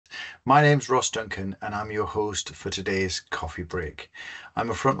My name's Ross Duncan and I'm your host for today's coffee break.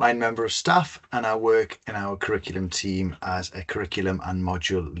 I'm a frontline member of staff and I work in our curriculum team as a curriculum and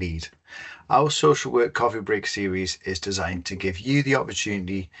module lead. Our social work coffee break series is designed to give you the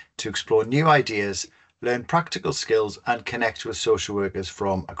opportunity to explore new ideas, learn practical skills and connect with social workers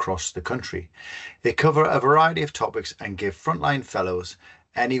from across the country. They cover a variety of topics and give frontline fellows,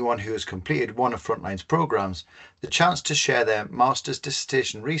 anyone who has completed one of Frontline's programs, the chance to share their master's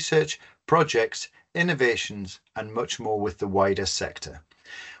dissertation research, projects, innovations, and much more with the wider sector.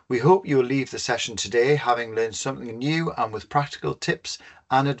 We hope you will leave the session today having learned something new and with practical tips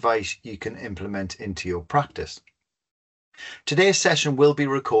and advice you can implement into your practice. Today's session will be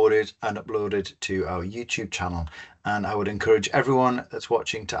recorded and uploaded to our YouTube channel, and I would encourage everyone that's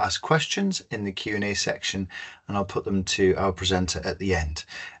watching to ask questions in the Q&A section, and I'll put them to our presenter at the end.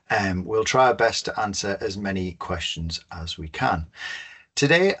 We'll try our best to answer as many questions as we can.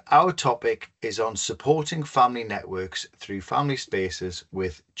 Today, our topic is on supporting family networks through family spaces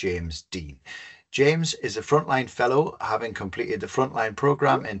with James Dean. James is a Frontline Fellow, having completed the Frontline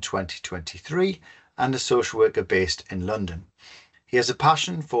programme in 2023, and a social worker based in London. He has a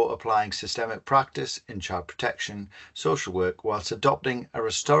passion for applying systemic practice in child protection, social work, whilst adopting a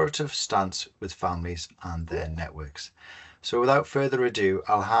restorative stance with families and their networks. So without further ado,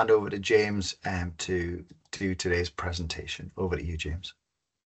 I'll hand over to James to do today's presentation. Over to you, James.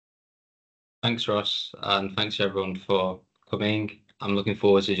 Thanks, Ross, and thanks everyone for coming. I'm looking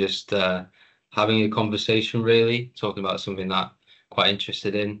forward to just having a conversation, really, talking about something that I'm quite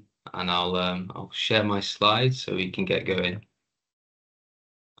interested in, and I'll share my slides so we can get going.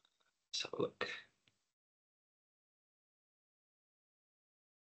 Let's have a look.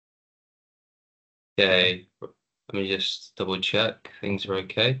 Okay, let me just double check things are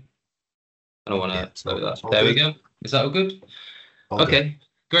okay. I don't want to slow that. There we go. Is that all good? Okay,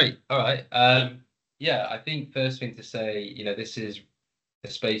 great. All right. Yeah, I think first thing to say, this is a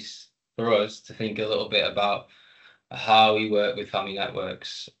space for us to think a little bit about how we work with family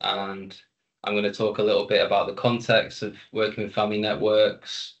networks, and I'm going to talk a little bit about the context of working with family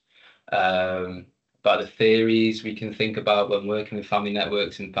networks, about the theories we can think about when working with family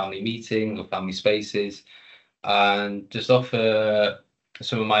networks in family meeting or family spaces, and just offer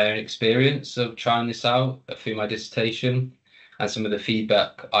some of my own experience of trying this out through my dissertation and some of the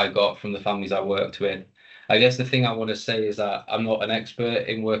feedback I got from the families I worked with. I guess the thing I want to say is that I'm not an expert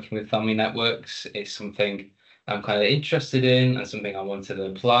in working with family networks. It's something I'm kind of interested in and something I wanted to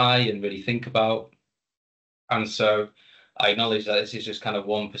apply and really think about. And so I acknowledge that this is just kind of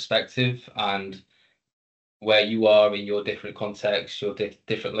one perspective, and where you are in your different contexts, your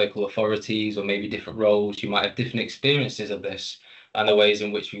different local authorities, or maybe different roles, you might have different experiences of this and the ways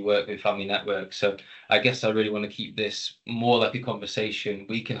in which we work with family networks. So I guess I really want to keep this more like a conversation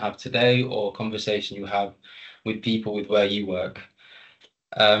we can have today, or a conversation you have with people with where you work.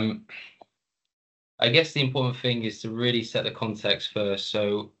 I guess the important thing is to really set the context first.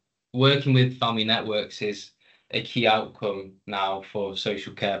 So working with family networks is a key outcome now for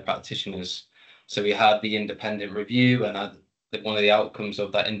social care practitioners. So we had the independent review, and one of the outcomes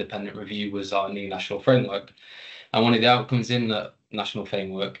of that independent review was our new national framework. And one of the outcomes in the national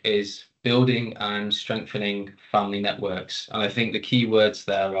framework is building and strengthening family networks. And I think the key words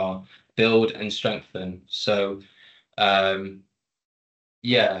there are build and strengthen. So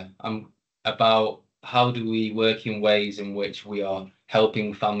yeah, I'm about how do we work in ways in which we are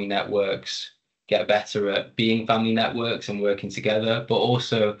helping family networks get better at being family networks and working together, but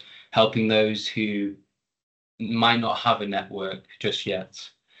also helping those who might not have a network just yet.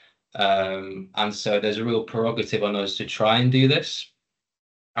 And so there's a real prerogative on us to try and do this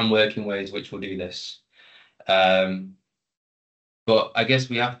and work in ways which will do this. But I guess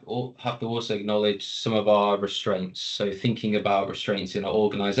we have to also acknowledge some of our restraints. So thinking about restraints in our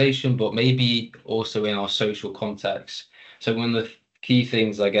organisation, but maybe also in our social context. So one of the key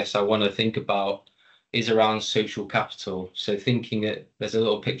things I guess I want to think about is around social capital. So there's a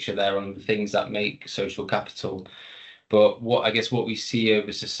little picture there on the things that make social capital. But what we see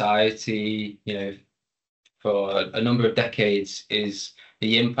over society, for a number of decades, is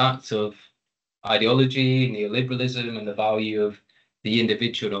the impact of ideology, neoliberalism, and the value of the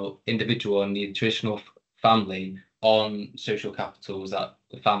individual and the traditional family on social capitals that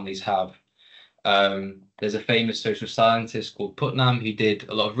the families have. There's a famous social scientist called Putnam who did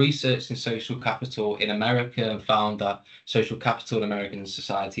a lot of research in social capital in America and found that social capital in American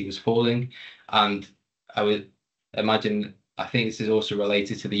society was falling. And I would imagine, I think this is also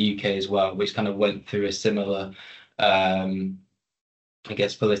related to the UK as well, which kind of went through a similar, I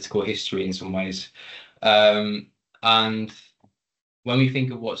guess, political history in some ways. And when we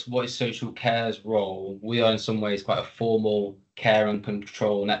think of what is social care's role, we are in some ways quite a formal care and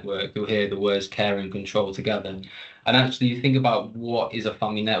control network. You'll hear the words care and control together. And actually, you think about what is a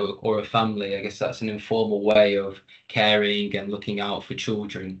family network or a family, I guess that's an informal way of caring and looking out for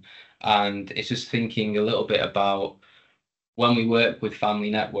children. And it's just thinking a little bit about when we work with family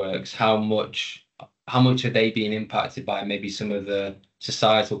networks, how much are they being impacted by maybe some of the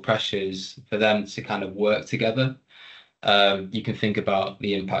societal pressures for them to kind of work together. You can think about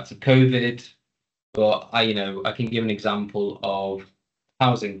the impact of COVID, but I can give an example of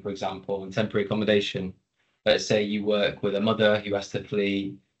housing, for example, and temporary accommodation. Let's say you work with a mother who has to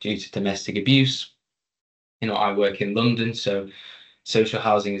flee due to domestic abuse. I work in London, so social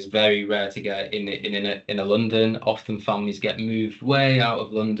housing is very rare to get in a London. Often families get moved way out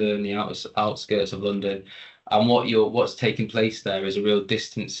of London, the outskirts of London. And what's taking place there is a real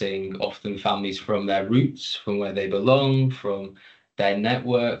distancing, often families from their roots, from where they belong, from their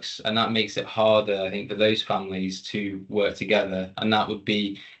networks, and that makes it harder, I think, for those families to work together. And that would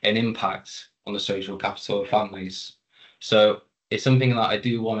be an impact on the social capital of families. So it's something that I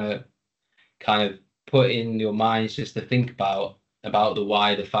do want to kind of put in your minds just to think about the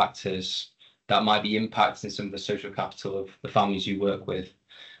wider factors that might be impacting some of the social capital of the families you work with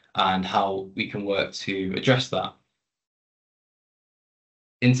and how we can work to address that.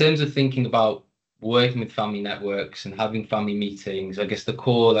 In terms of thinking about working with family networks and having family meetings, I guess the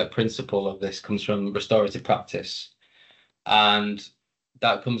core principle of this comes from restorative practice. And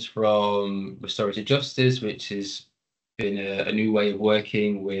that comes from restorative justice, which has been a new way of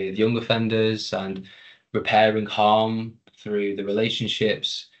working with young offenders and repairing harm through the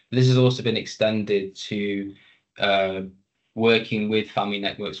relationships. This has also been extended to working with family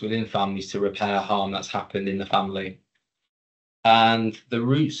networks within families to repair harm that's happened in the family. And the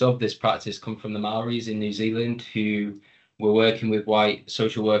roots of this practice come from the Maoris in New Zealand, who were working with white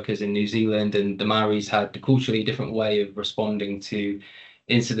social workers in New Zealand, and the Maoris had a culturally different way of responding to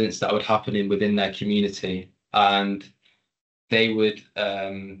incidents that would happen within their community. And they would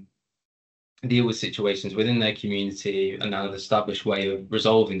deal with situations within their community and an established way of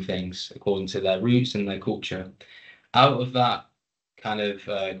resolving things according to their roots and their culture. Out of that kind of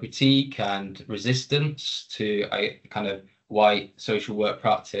critique and resistance to a kind of white social work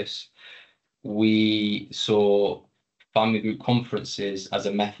practice, we saw family group conferences as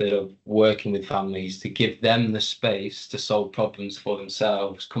a method of working with families to give them the space to solve problems for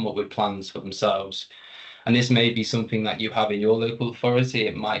themselves, come up with plans for themselves. And this may be something that you have in your local authority,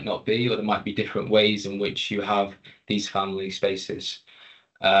 it might not be, or there might be different ways in which you have these family spaces.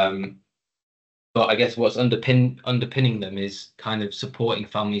 But I guess what's underpinning them is kind of supporting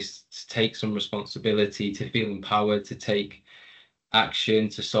families to take some responsibility, to feel empowered, to take action,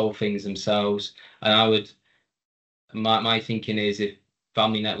 to solve things themselves. And my thinking is if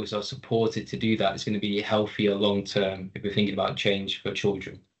family networks are supported to do that, it's going to be healthier long term if we're thinking about change for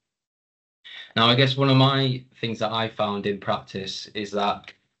children. Now, I guess one of my things that I found in practice is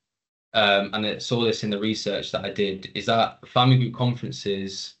that, and I saw this in the research that I did, is that family group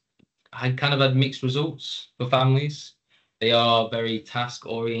conferences had kind of had mixed results for families. They are very task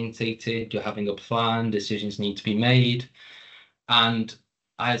orientated. You're having a plan, decisions need to be made. And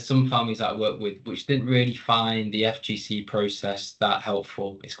I had some families that I worked with which didn't really find the FGC process that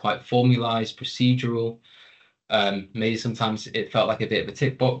helpful. It's quite formalized, procedural. Maybe sometimes it felt like a bit of a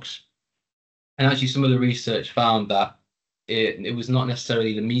tick box. And actually, some of the research found that it was not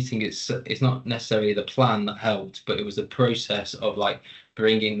necessarily the meeting, it's not necessarily the plan that helped, but it was the process of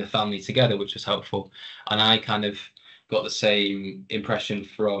bringing the family together, which was helpful. And I kind of got the same impression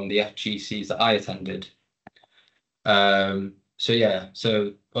from the FGCs that I attended.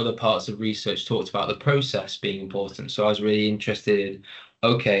 So other parts of research talked about the process being important. So I was really interested,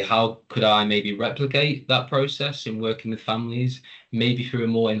 okay, how could I maybe replicate that process in working with families, maybe through a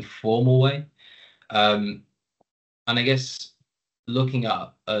more informal way? And I guess looking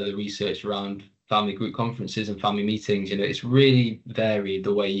at the research around family group conferences and family meetings, it's really varied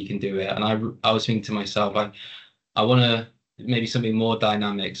the way you can do it. And I was thinking to myself, I want to maybe something more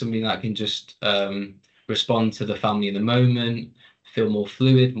dynamic, something that can just respond to the family in the moment, feel more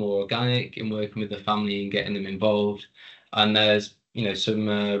fluid, more organic in working with the family and getting them involved. And there's, some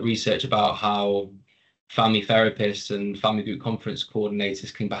research about how family therapists and family group conference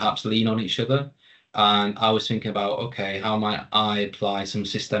coordinators can perhaps lean on each other. And I was thinking about, okay, how might I apply some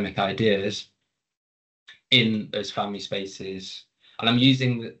systemic ideas in those family spaces? And I'm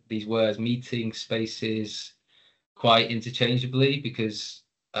using these words, meeting spaces, quite interchangeably because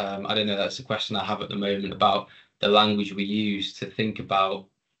I don't know, that's a question I have at the moment about the language we use to think about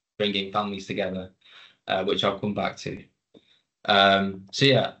bringing families together, which I'll come back to. So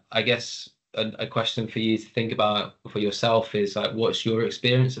yeah, I guess a question for you to think about for yourself is like, what's your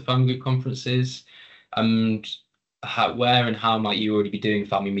experience of family group conferences, and where and how might you already be doing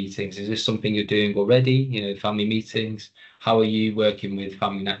family meetings? Is this something you're doing already? Family meetings. How are you working with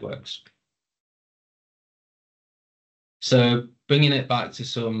family networks? So bringing it back to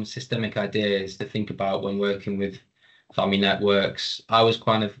some systemic ideas to think about when working with family networks, I was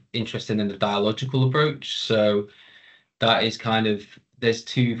kind of interested in the dialogical approach. So that is kind of, there's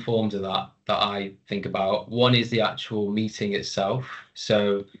two forms of that I think about. One is the actual meeting itself.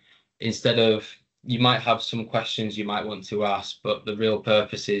 So instead of, you might have some questions you might want to ask, but the real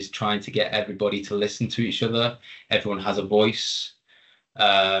purpose is trying to get everybody to listen to each other. Everyone has a voice,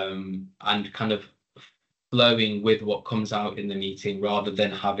 and kind of flowing with what comes out in the meeting rather than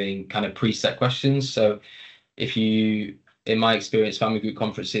having kind of preset questions. So if you, in my experience, family group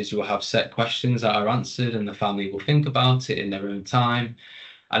conferences, you will have set questions that are answered and the family will think about it in their own time.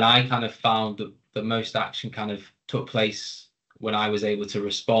 And I kind of found that the most action kind of took place when I was able to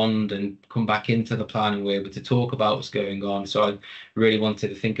respond and come back into the plan and we're able to talk about what's going on. So I really wanted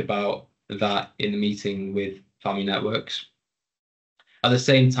to think about that in the meeting with family networks. At the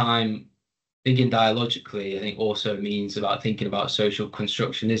same time, thinking dialogically, I think also means about thinking about social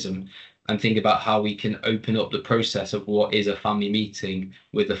constructionism and think about how we can open up the process of what is a family meeting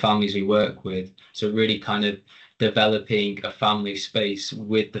with the families we work with. So really kind of developing a family space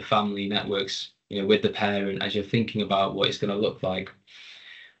with the family networks, with the parent as you're thinking about what it's going to look like.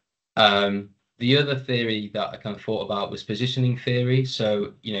 The other theory that I kind of thought about was positioning theory.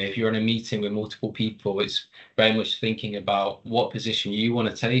 So, if you're in a meeting with multiple people, it's very much thinking about what position you want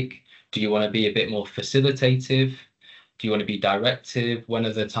to take. Do you want to be a bit more facilitative? Do you want to be directive? When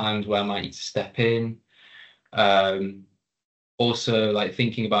are the times where I might need to step in? Also, like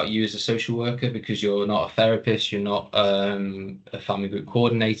thinking about you as a social worker, because you're not a therapist, you're not a family group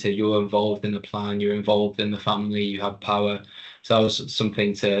coordinator, you're involved in the plan, you're involved in the family, you have power. So that was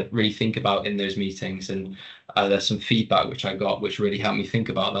something to really think about in those meetings. And there's some feedback which I got, which really helped me think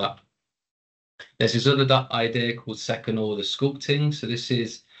about that. There's this other idea called second order sculpting. So this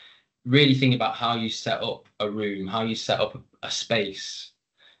is really thinking about how you set up a room, how you set up a space,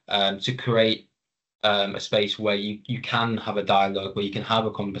 to create a space where you can have a dialogue, where you can have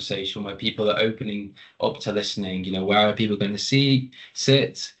a conversation, where people are opening up to listening. Where are people going to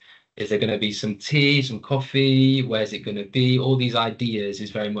sit? Is there going to be some tea, some coffee? Where's it going to be? All these ideas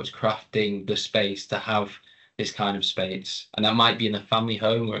is very much crafting the space to have this kind of space. And that might be in a family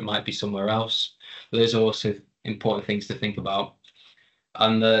home or it might be somewhere else. But those are also important things to think about.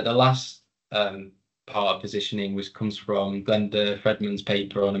 And the last part of positioning comes from Glenda Fredman's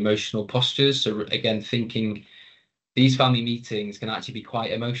paper on emotional postures. So again, thinking these family meetings can actually be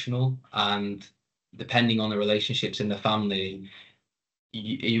quite emotional, and depending on the relationships in the family,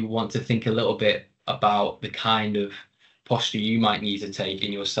 you want to think a little bit about the kind of posture you might need to take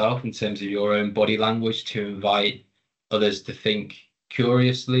in yourself in terms of your own body language to invite others to think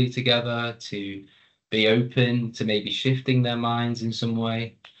curiously together, to be open to maybe shifting their minds in some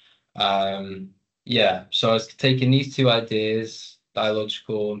way. Yeah, so I was taking these two ideas,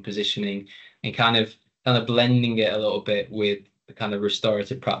 dialogical and positioning, and kind of blending it a little bit with the kind of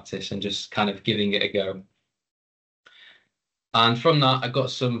restorative practice and just kind of giving it a go. And from that, I got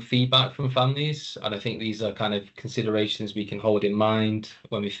some feedback from families, and I think these are kind of considerations we can hold in mind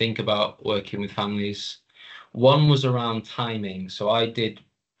when we think about working with families. One was around timing. So I did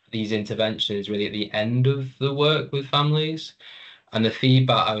these interventions really at the end of the work with families, and the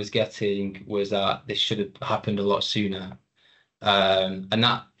feedback I was getting was that this should have happened a lot sooner. And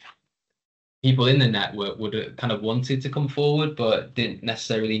that people in the network would have kind of wanted to come forward, but didn't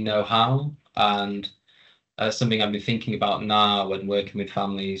necessarily know how. And something I've been thinking about now when working with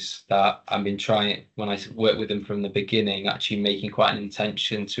families, that I've been trying, when I work with them from the beginning, actually making quite an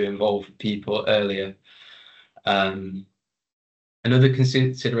intention to involve people earlier. Another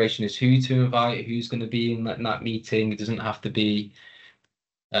consideration is who to invite, who's going to be in that meeting. It doesn't have to be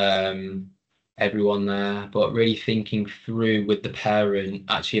everyone there, but really thinking through with the parent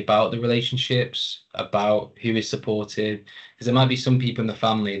actually about the relationships, about who is supportive, because there might be some people in the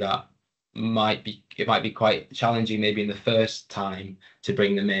family that it might be quite challenging maybe in the first time to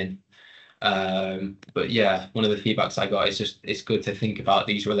bring them in. But yeah, one of the feedbacks I got is just it's good to think about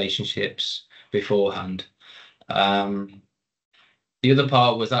these relationships beforehand. The other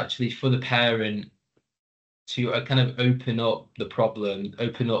part was actually for the parent to kind of open up the problem,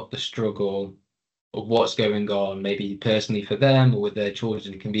 open up the struggle of what's going on, maybe personally for them or with their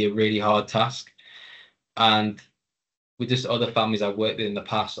children. It can be a really hard task. And with just other families I've worked with in the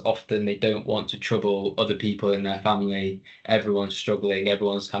past, often they don't want to trouble other people in their family. Everyone's struggling,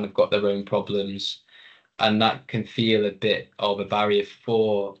 everyone's kind of got their own problems, and that can feel a bit of a barrier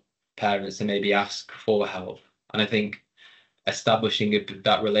for parents to maybe ask for help. And I think establishing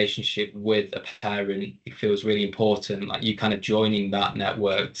that relationship with a parent, it feels really important, like you kind of joining that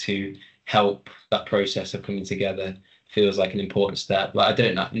network to help that process of coming together feels like an important step. Like I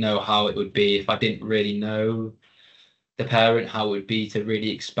don't know how it would be if I didn't really know the parent, how it would be to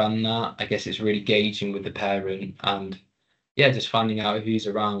really expand that. I guess it's really gauging with the parent and yeah, just finding out who's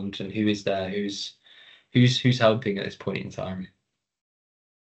around and who is there, who's helping at this point in time.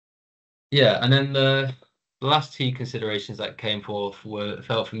 Yeah, and then the last two considerations that came forth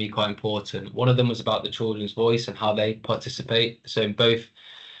felt for me quite important. One of them was about the children's voice and how they participate. So in both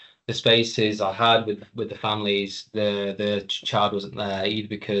the spaces I had with the families, the child wasn't there either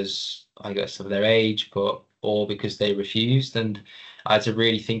because I guess of their age, but or because they refused. And I had to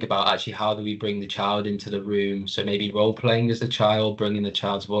really think about actually how do we bring the child into the room. So maybe role playing as the child, bringing the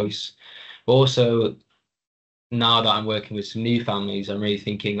child's voice. But also now that I'm working with some new families, I'm really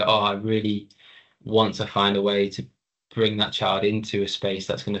thinking, oh, I really want to find a way to bring that child into a space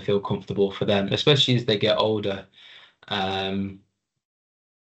that's going to feel comfortable for them, especially as they get older.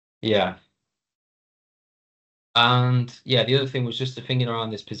 Yeah. And yeah, the other thing was just the thinking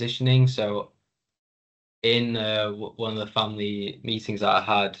around this positioning. So in one of the family meetings that I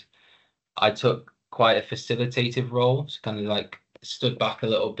had, I took quite a facilitative role, so kind of like stood back a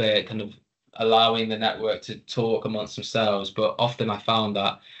little bit, kind of allowing the network to talk amongst themselves. But often I found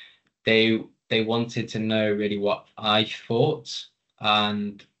that they wanted to know really what I thought,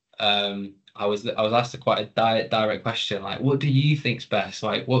 and I was asked a quite a direct question, like, what do you think's best?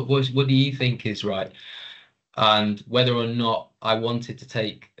 Like, what do you think is right? And whether or not I wanted to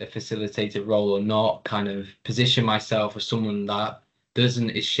take a facilitated role or not, kind of position myself as someone that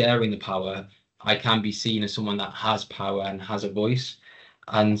doesn't is sharing the power, I can be seen as someone that has power and has a voice.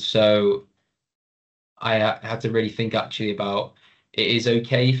 And so I had to really think actually about it is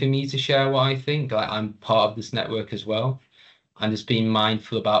okay for me to share what I think. Like I'm part of this network as well. And just being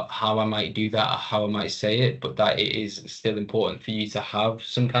mindful about how I might do that or how I might say it, but that it is still important for you to have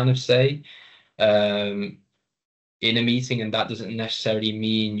some kind of say. In a meeting, and that doesn't necessarily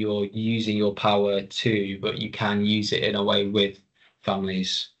mean you're using your power too, but you can use it in a way with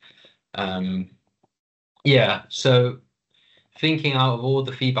families. Yeah, so thinking out of all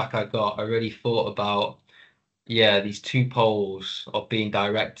the feedback I got, I really thought about, yeah, these two poles of being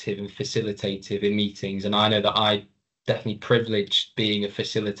directive and facilitative in meetings. And I know that I definitely privileged being a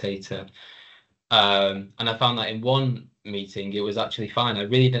facilitator. And I found that in one meeting, it was actually fine. I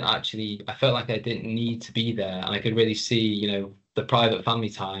really didn't actually, I felt like I didn't need to be there. And I could really see, the private family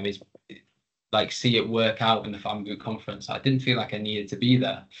time is like see it work out in the family group conference. I didn't feel like I needed to be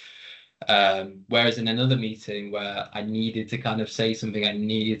there. Whereas in another meeting where I needed to kind of say something, I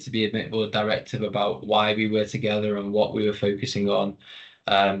needed to be a bit more directive about why we were together and what we were focusing on,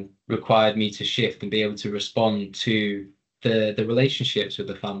 required me to shift and be able to respond to the relationships with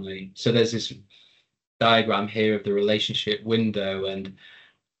the family. So there's this diagram here of the relationship window, and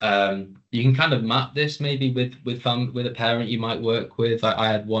you can kind of map this maybe with a parent you might work with.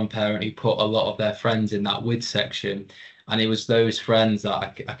 I had one parent who put a lot of their friends in that with section, and it was those friends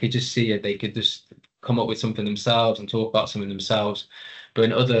that I could just see it. They could just come up with something themselves and talk about something themselves. But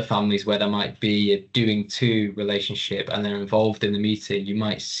in other families where there might be a doing to relationship and they're involved in the meeting, you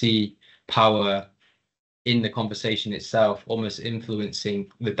might see power in the conversation itself, almost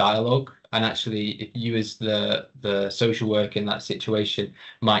influencing the dialogue. And actually, if you as the social worker in that situation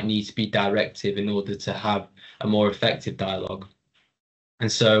might need to be directive in order to have a more effective dialogue.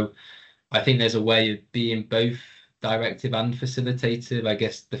 And so I think there's a way of being both directive and facilitative. I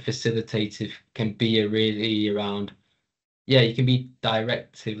guess the facilitative can be a really around, yeah, you can be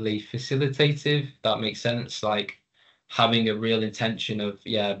directively facilitative. That makes sense. Like having a real intention of,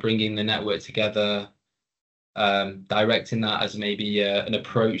 yeah, bringing the network together, directing that as maybe an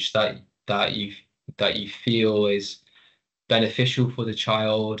approach that you feel is beneficial for the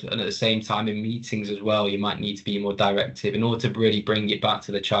child, and at the same time in meetings as well, you might need to be more directive in order to really bring it back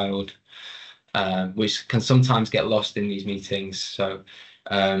to the child, which can sometimes get lost in these meetings. So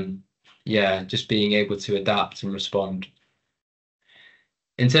yeah, just being able to adapt and respond.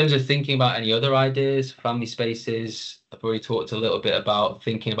 In terms of thinking about any other ideas, family spaces, I've already talked a little bit about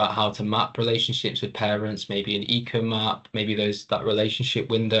thinking about how to map relationships with parents, maybe an eco map, maybe that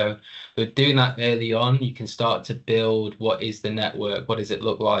relationship window. But doing that early on, you can start to build what is the network, what does it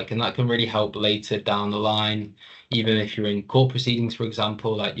look like, and that can really help later down the line. Even if you're in court proceedings, for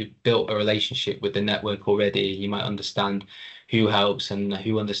example, like you've built a relationship with the network already, you might understand who helps and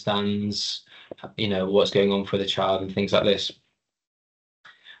who understands, what's going on for the child and things like this.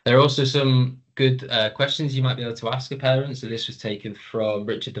 There are also some good questions you might be able to ask a parent. So this was taken from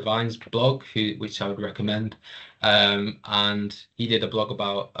Richard Devine's blog, which I would recommend. And he did a blog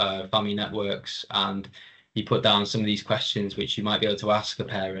about family networks, and he put down some of these questions which you might be able to ask a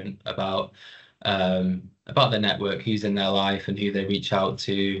parent about the network, who's in their life and who they reach out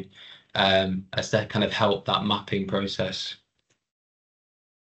to, as to kind of help that mapping process.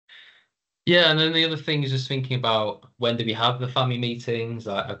 Yeah, and then the other thing is just thinking about when do we have the family meetings?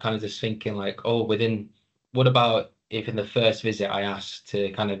 I'm kind of just thinking like, oh, what about if in the first visit I asked to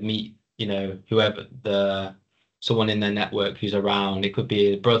kind of meet, whoever someone in their network who's around. It could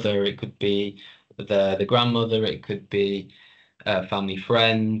be a brother, it could be the grandmother, it could be a family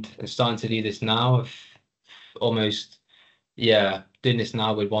friend. I'm starting to do this now. Almost, yeah, doing this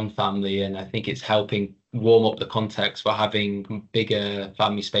now with one family, and I think it's helping warm up the context for having bigger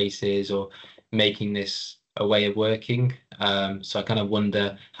family spaces or making this a way of working. So I kind of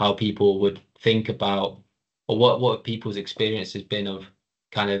wonder how people would think about, or what people's experience has been of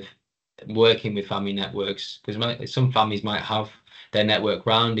kind of working with family networks, because some families might have their network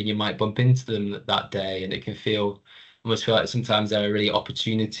round and you might bump into them that day, and it can almost feel like sometimes there are really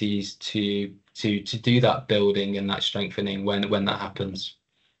opportunities to do that building and that strengthening when that happens.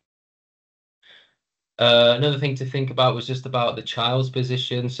 Another thing to think about was just about the child's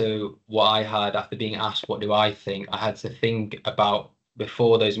position. So what I had after being asked, what do I think? I had to think about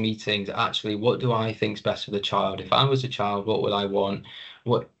before those meetings, actually, what do I think is best for the child? If I was a child, what would I want?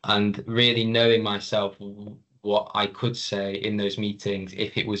 And really knowing myself what I could say in those meetings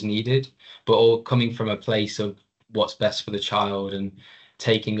if it was needed, but all coming from a place of what's best for the child and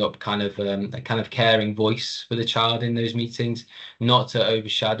taking up kind of a kind of caring voice for the child in those meetings, not to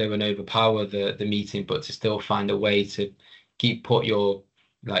overshadow and overpower the meeting, but to still find a way to put your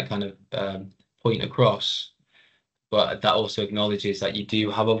like kind of point across, but that also acknowledges that you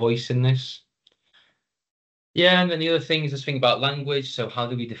do have a voice in this. Yeah, and then the other thing is just think about language. So how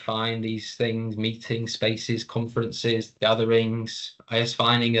do we define these things? Meetings, spaces, conferences, gatherings. I guess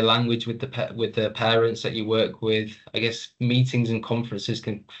finding a language with the parents that you work with. I guess meetings and conferences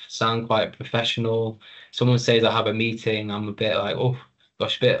can sound quite professional. Someone says I have a meeting, I'm a bit like, oh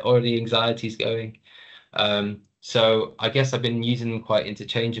gosh, a bit already anxiety's going. So I guess I've been using them quite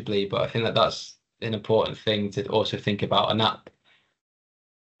interchangeably, but I think that's an important thing to also think about, and that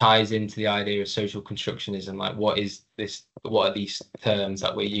ties into the idea of social constructionism, like what are these terms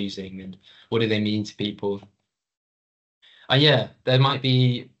that we're using and what do they mean to people? And yeah, there might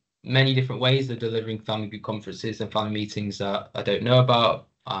be many different ways of delivering family conferences and family meetings that I don't know about,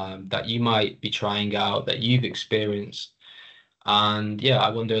 that you might be trying out, that you've experienced. And yeah, I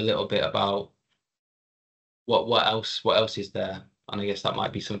wonder a little bit about what else is there. And I guess that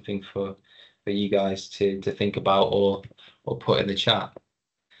might be something for you guys to think about or put in the chat.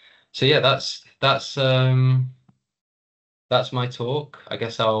 So yeah, that's my talk. I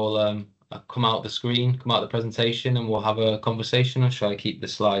guess I'll come out the screen, come out the presentation, and we'll have a conversation. Or should I keep the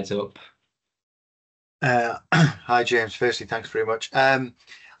slides up? Hi James. Firstly, thanks very much. I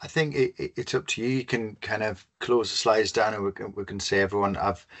think it's up to you. You can kind of close the slides down, and we can say everyone.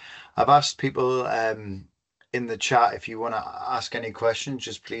 I've asked people in the chat if you want to ask any questions,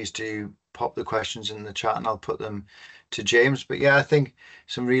 just please do pop the questions in the chat, and I'll put them to James. But yeah, I think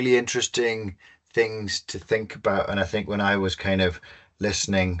some really interesting things to think about. And I think when I was kind of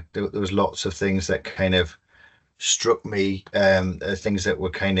listening, there was lots of things that kind of struck me, things that were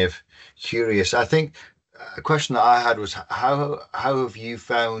kind of curious. I think a question that I had was how have you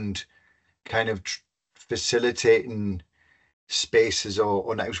found kind of facilitating spaces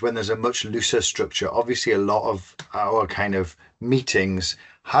or networks when there's a much looser structure? Obviously, a lot of our kind of meetings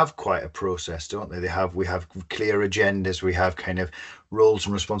have quite a process, don't they? We have clear agendas, we have kind of roles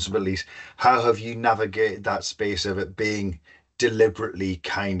and responsibilities. How have you navigated that space of it being deliberately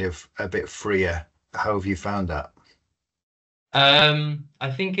kind of a bit freer? How have you found that? I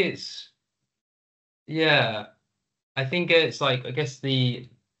think it's like, I guess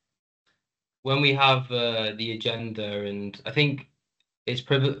when we have the agenda, and I think it's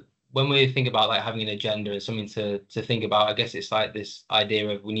when we think about like having an agenda and something to think about, I guess it's like this idea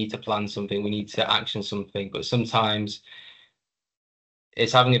of we need to plan something, we need to action something, but sometimes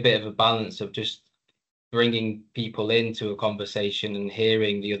it's having a bit of a balance of just bringing people into a conversation and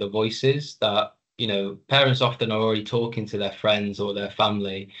hearing the other voices that, parents often are already talking to their friends or their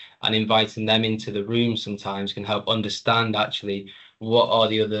family, and inviting them into the room sometimes can help understand actually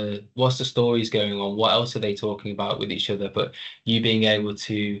what's the stories going on, what else are they talking about with each other, but you being able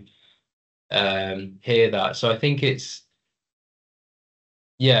to hear that. So I think it's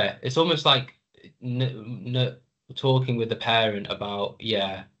almost like talking with the parent about,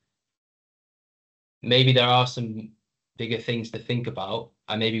 maybe there are some bigger things to think about,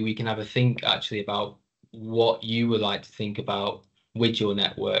 and maybe we can have a think actually about what you would like to think about with your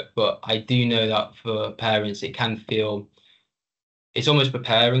network. But I do know that for parents, it can feel it's almost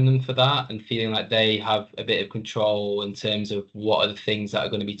preparing them for that and feeling like they have a bit of control in terms of what are the things that are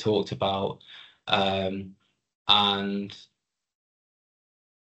going to be talked about. And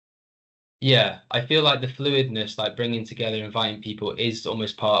yeah, I feel like the fluidness, like bringing together, inviting people, is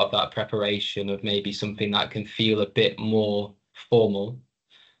almost part of that preparation of maybe something that can feel a bit more formal.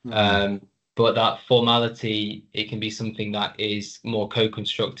 But that formality, it can be something that is more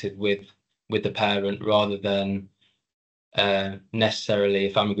co-constructed with the parent rather than necessarily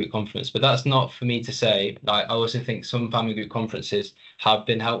a family group conference. But that's not for me to say. Like, I also think some family group conferences have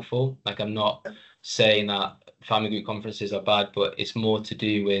been helpful. Like, I'm not saying that family group conferences are bad, but it's more to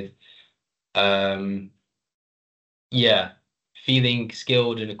do with feeling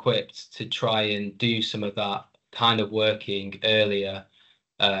skilled and equipped to try and do some of that kind of working earlier.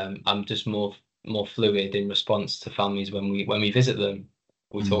 I'm just more fluid in response to families when we visit them,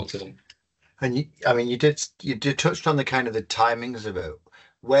 we talk to them. And you did touched on the kind of the timings of it.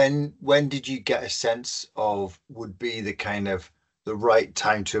 When did you get a sense of would be the kind of the right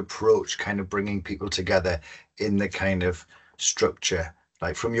time to approach kind of bringing people together in the kind of structure?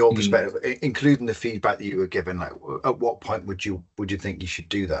 Like from your perspective, including the feedback that you were given, like at what point would you think you should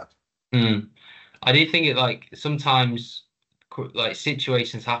do that? I do think it, like, sometimes like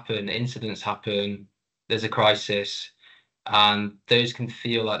situations happen, incidents happen, there's a crisis, and those can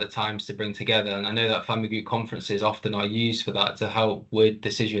feel like the times to bring together. And I know that family group conferences often are used for that to help with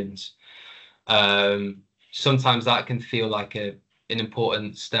decisions. Sometimes that can feel like an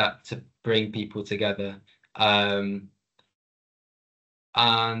important step to bring people together.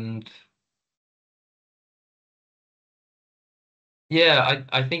 And yeah,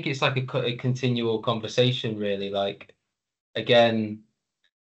 I think it's like a continual conversation, really. Like, again,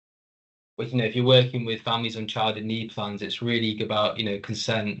 if you're working with families on child and need plans, it's really about,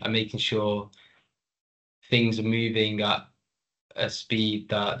 consent and making sure things are moving at a speed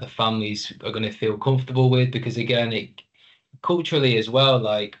that the families are going to feel comfortable with. Because again, it culturally as well,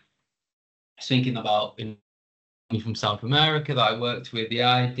 like thinking about from South America that I worked with, the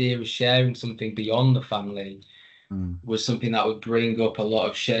idea of sharing something beyond the family was something that would bring up a lot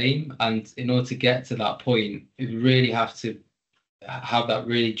of shame. And in order to get to that point, you really have to have that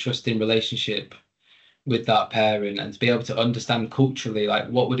really trusting relationship with that parent, and to be able to understand culturally, like,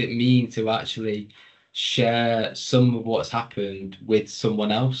 what would it mean to actually share some of what's happened with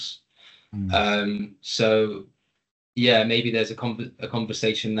someone else. So yeah, maybe there's a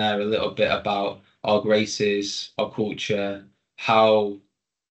conversation there a little bit about our graces, our culture, how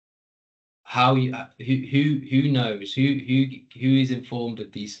you who knows who is informed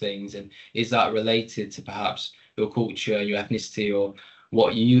of these things, and is that related to perhaps your culture, your ethnicity, or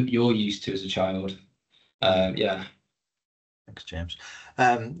what you're used to as a child. Thanks, James.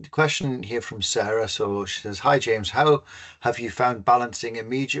 Question here from Sarah. So she says, "Hi, James. How have you found balancing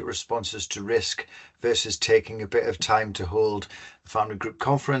immediate responses to risk versus taking a bit of time to hold a family group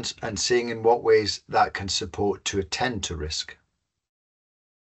conference and seeing in what ways that can support to attend to risk?"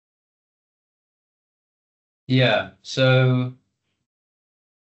 Yeah, so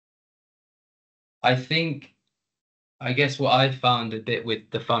I guess what I found a bit with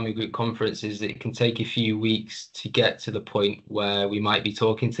the family group conference is that it can take a few weeks to get to the point where we might be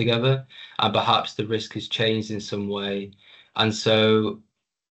talking together, and perhaps the risk has changed in some way. And so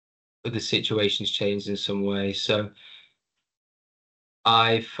the situation's changed in some way. So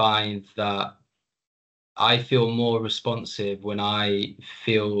I find that I feel more responsive when I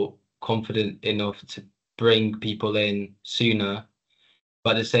feel confident enough to bring people in sooner.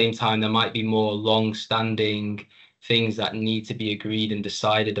 But at the same time, there might be more long-standing things that need to be agreed and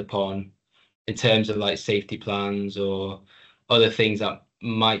decided upon in terms of like safety plans or other things that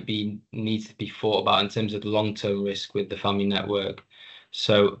might be need to be thought about in terms of the long-term risk with the family network.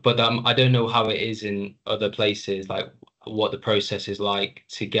 So, but I don't know how it is in other places, like what the process is like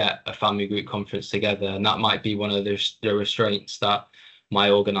to get a family group conference together, and that might be one of the restraints that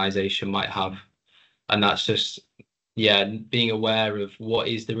my organization might have, and that's just yeah, being aware of what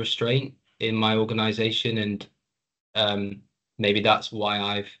is the restraint in my organization, and maybe that's why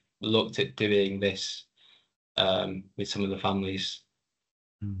I've looked at doing this with some of the families.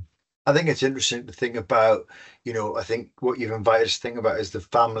 I think it's interesting to think about, I think what you've invited us to think about is the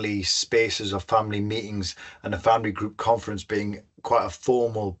family spaces or family meetings and the family group conference being quite a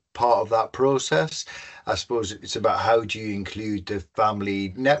formal part of that process. I suppose it's about how do you include the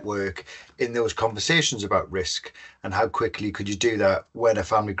family network in those conversations about risk, and how quickly could you do that when a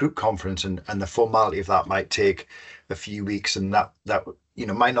family group conference, and the formality of that might take a few weeks, and that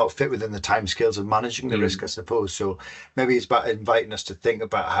might not fit within the timescales of managing the risk, I suppose. So maybe it's about inviting us to think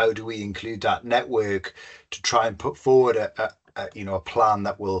about how do we include that network to try and put forward a plan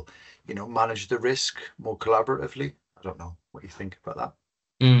that will manage the risk more collaboratively. I don't know what you think about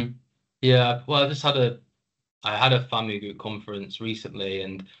that. Yeah, well, I had a family group conference recently,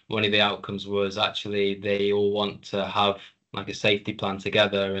 and one of the outcomes was actually they all want to have like a safety plan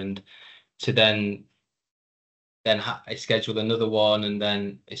together, and to then I scheduled another one, and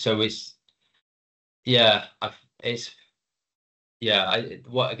then so it's yeah, it's yeah,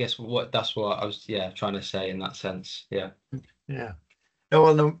 I guess what that's what I was trying to say in that sense. Yeah. Yeah. No,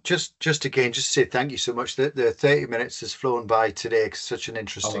 well, no, just again, just say thank you so much. The 30 minutes has flown by today. 'Cause it's such an Oh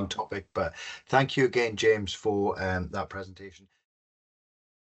interesting well. topic, but thank you again, James, for that presentation.